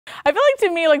I feel like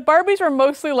to me, like Barbies were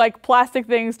mostly like plastic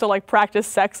things to like practice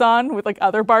sex on with like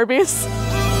other Barbies.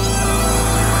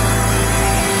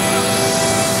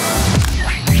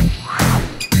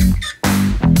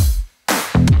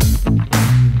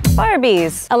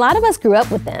 Barbies. A lot of us grew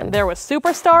up with them. There was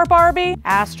Superstar Barbie,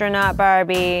 Astronaut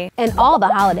Barbie. And all the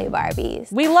holiday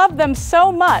Barbies. We loved them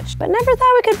so much, But never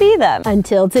thought we could be them.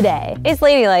 Until today. It's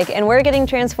Ladylike, and we're getting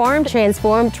transformed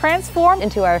transformed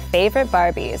into our favorite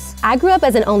Barbies. I grew up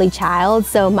as an only child,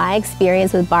 so my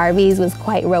experience with Barbies was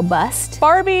quite robust.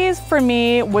 Barbies for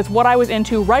me was what I was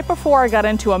into right before I got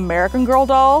into American Girl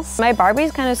dolls. My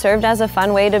Barbies kind of served as a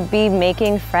fun way to be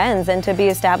making friends and to be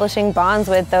establishing bonds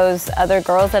with those other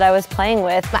girls that I was playing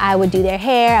with. I would do their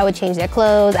hair, I would change their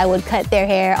clothes, I would cut their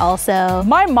hair also.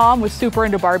 My mom was super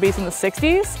into Barbies in the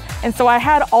 60s, and so I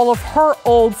had all of her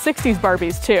old 60s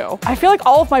Barbies too. I feel like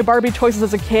all of my Barbie choices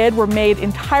as a kid were made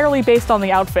entirely based on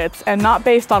the outfits and not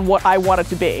based on what I wanted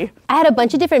to be. I had a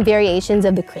bunch of different variations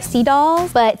of the Christie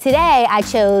dolls, but today I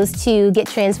chose to get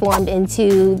transformed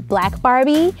into Black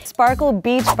Barbie. Sparkle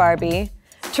Beach Barbie,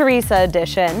 Teresa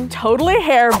edition. Totally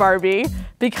Hair Barbie,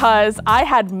 because I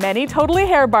had many Totally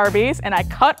Hair Barbies and I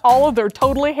cut all of their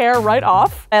Totally Hair right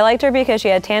off. I liked her because she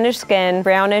had tannish skin,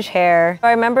 brownish hair.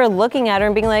 I remember looking at her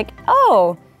and being like,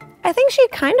 oh, I think she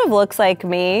kind of looks like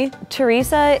me.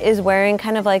 Teresa is wearing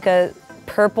kind of like a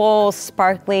purple,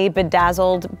 sparkly,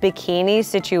 bedazzled bikini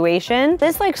situation.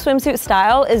 This like swimsuit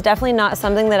style is definitely not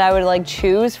something that I would like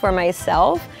choose for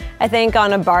myself. I think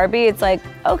on a Barbie, it's like,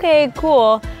 okay,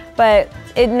 cool, but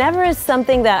it never is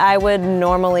something that I would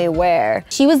normally wear.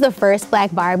 She was the first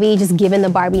Black Barbie, just given the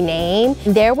Barbie name.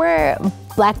 There were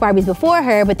Black Barbies before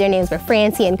her, but their names were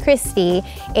Francie and Christy,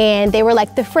 and they were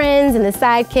like the friends and the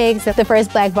sidekicks. The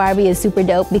first Black Barbie is super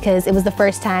dope because it was the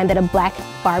first time that a Black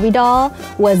Barbie doll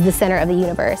was the center of the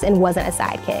universe and wasn't a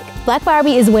sidekick. Black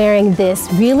Barbie is wearing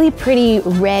this really pretty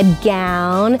red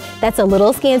gown that's a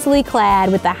little scantily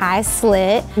clad with a high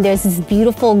slit. There's this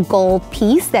beautiful gold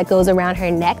piece that goes around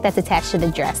her neck that's attached to the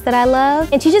dress that I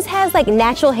love. And she just has like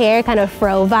natural hair, kind of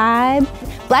fro vibe.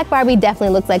 Black Barbie definitely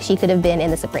looks like she could have been in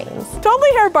the Supremes.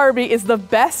 Totally Hair Barbie is the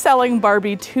best-selling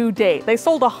Barbie to date. They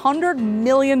sold $100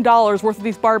 million worth of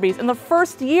these Barbies in the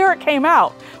first year it came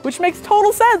out, which makes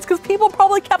total sense because people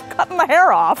probably kept cutting the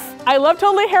hair off. I love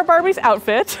Totally Hair Barbie's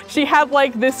outfit. She had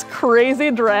like this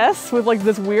crazy dress with like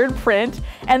this weird print,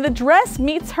 and the dress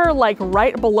meets her like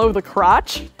right below the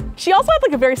crotch. She also had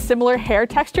like a very similar hair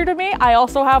texture to me. I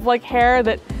also have like hair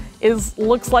that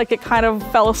looks like it kind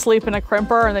of fell asleep in a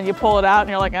crimper and then you pull it out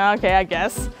and you're like, oh, okay, I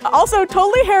guess. Also,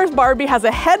 Totally Hair's Barbie has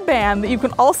a headband that you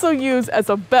can also use as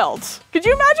a belt. Could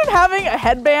you imagine having a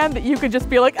headband that you could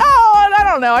just be like, oh, I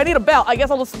don't know, I need a belt. I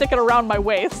guess I'll just stick it around my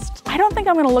waist. I don't think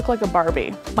I'm gonna look like a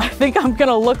Barbie. I think I'm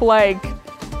gonna look like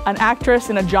an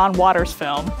actress in a John Waters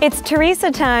film. It's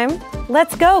Teresa time.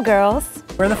 Let's go, girls.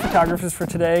 We're the photographers for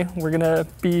today. We're gonna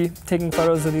be taking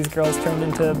photos of these girls turned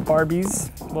into Barbies,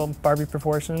 well, Barbie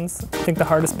proportions. I think the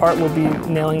hardest part will be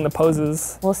nailing the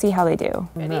poses. We'll see how they do.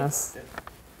 Yes.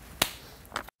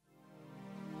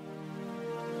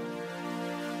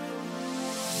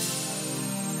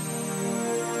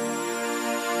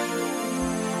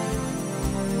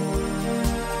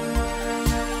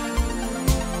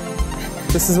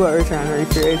 This is what we're trying to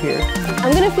recreate here.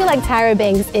 I'm gonna feel like Tyra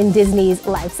Banks in Disney's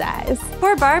Life Size.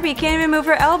 Poor Barbie can't even move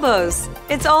her elbows.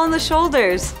 It's all in the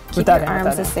shoulders. Keep your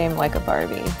arms the same like a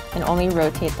Barbie and only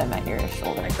rotate them at your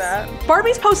shoulders. Like that.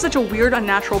 Barbies pose such a weird,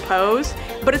 unnatural pose,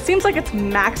 but it seems like it's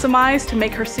maximized to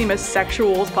make her seem as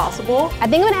sexual as possible. I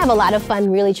think I'm gonna have a lot of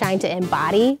fun really trying to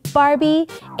embody Barbie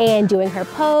and doing her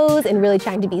pose and really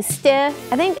trying to be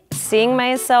stiff. I think seeing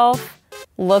myself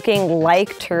looking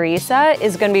like Teresa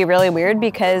is gonna be really weird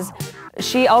because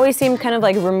she always seemed kind of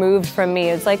like removed from me.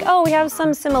 It's like, oh, we have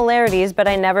some similarities, but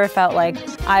I never felt like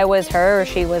I was her or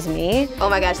she was me. Oh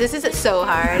my gosh, this is so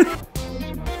hard.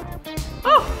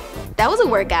 Oh, that was a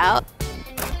workout.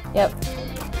 Yep.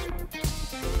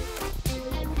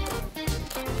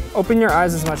 Open your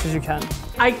eyes as much as you can.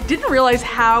 I didn't realize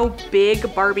how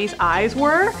big Barbie's eyes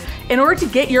were. In order to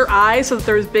get your eyes so that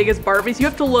they're as big as Barbie's, you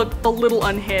have to look a little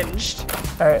unhinged.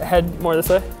 All right, head more this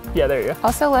way. Yeah, there you go.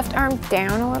 Also left arm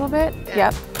down a little bit.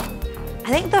 Yep. I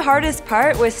think the hardest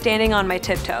part was standing on my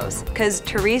tiptoes because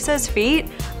Teresa's feet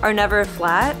are never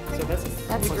flat. So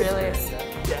That's really...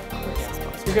 Yeah.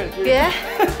 You're good. Yeah?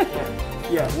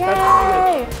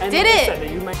 Yeah. Yay! Did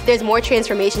it! There's more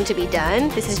transformation to be done.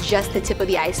 This is just the tip of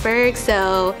the iceberg,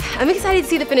 so I'm excited to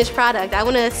see the finished product. I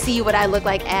want to see what I look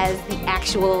like as the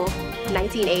actual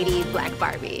 1980 Black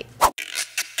Barbie.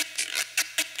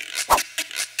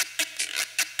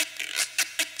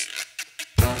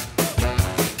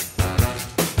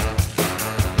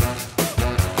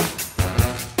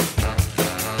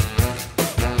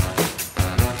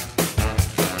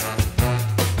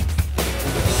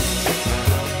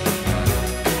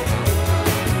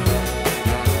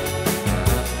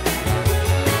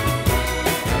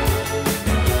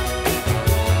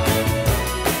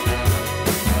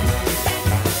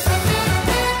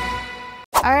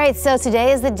 right, so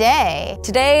today is the day.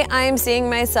 Today, I am seeing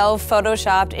myself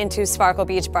photoshopped into Sparkle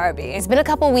Beach Barbie. It's been a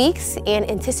couple weeks and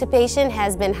anticipation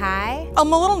has been high.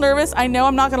 I'm a little nervous. I know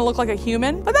I'm not gonna look like a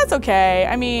human, but that's okay.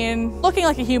 I mean, looking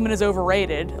like a human is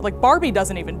overrated. Like Barbie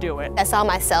doesn't even do it. I saw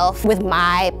myself with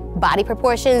my body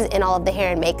proportions and all of the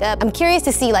hair and makeup. I'm curious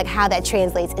to see like how that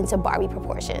translates into Barbie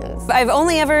proportions. I've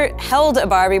only ever held a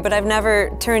Barbie, but I've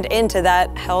never turned into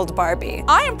that held Barbie.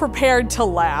 I am prepared to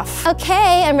laugh.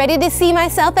 Okay, I'm ready to see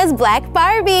myself as Black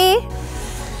Barbie.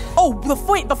 Oh,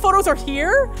 wait, the photos are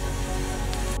here?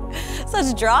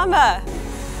 Such drama.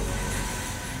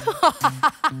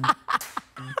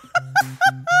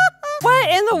 What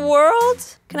in the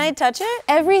world? Can I touch it?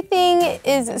 Everything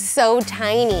is so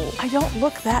tiny. I don't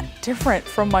look that different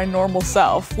from my normal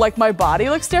self. Like my body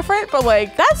looks different, but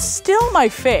like that's still my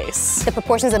face. The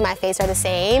proportions of my face are the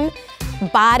same.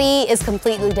 Body is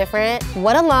completely different.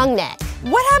 What a long neck.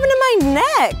 What happened to my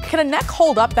neck? Can a neck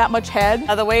hold up that much head?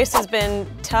 The waist has been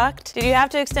tucked. Did you have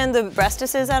to extend the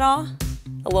breastises at all?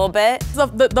 A little bit?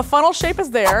 The funnel shape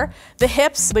is there. The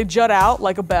hips, they jut out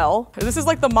like a bell. This is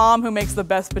like the mom who makes the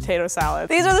best potato salad.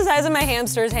 These are the size of my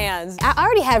hamster's hands. I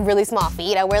already have really small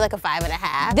feet. I wear like a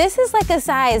 5.5. This is like a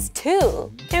size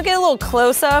 2. Can you get a little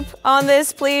close up on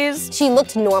this, please? She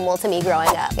looked normal to me growing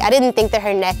up. I didn't think that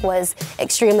her neck was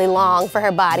extremely long for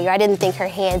her body, or I didn't think her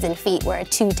hands and feet were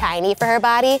too tiny for her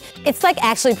body. It's like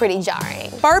actually pretty jarring.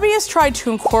 Barbie has tried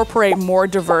to incorporate more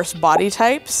diverse body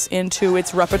types into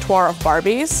its repertoire of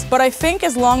Barbies, but I think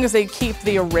as long as they keep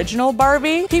the original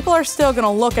Barbie, people are still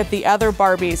gonna look at the other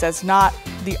Barbies as not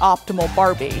the optimal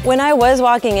Barbie. When I was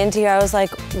walking into here, I was like,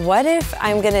 what if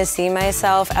I'm gonna see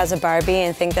myself as a Barbie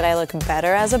and think that I look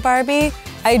better as a Barbie?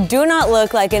 I do not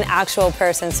look like an actual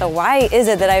person, so why is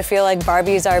it that I feel like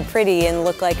Barbies are pretty and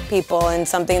look like people and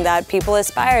something that people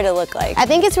aspire to look like? I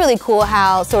think it's really cool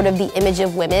how sort of the image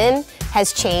of women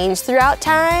has changed throughout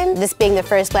time. This being the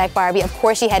first Black Barbie, of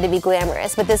course she had to be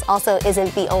glamorous, but this also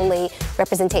isn't the only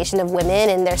representation of women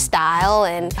and their style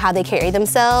and how they carry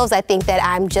themselves. I think that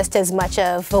I'm just as much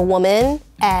of a woman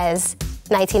as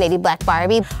 1980 Black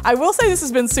Barbie. I will say this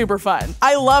has been super fun.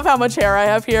 I love how much hair I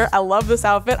have here. I love this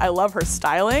outfit. I love her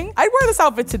styling. I'd wear this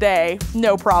outfit today,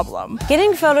 no problem.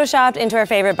 Getting photoshopped into our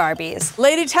favorite Barbies.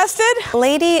 Lady tested.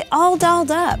 Lady all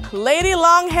dolled up. Lady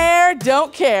long hair,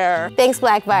 don't care. Thanks,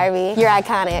 Black Barbie. You're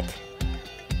iconic.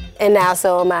 And now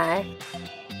so am I.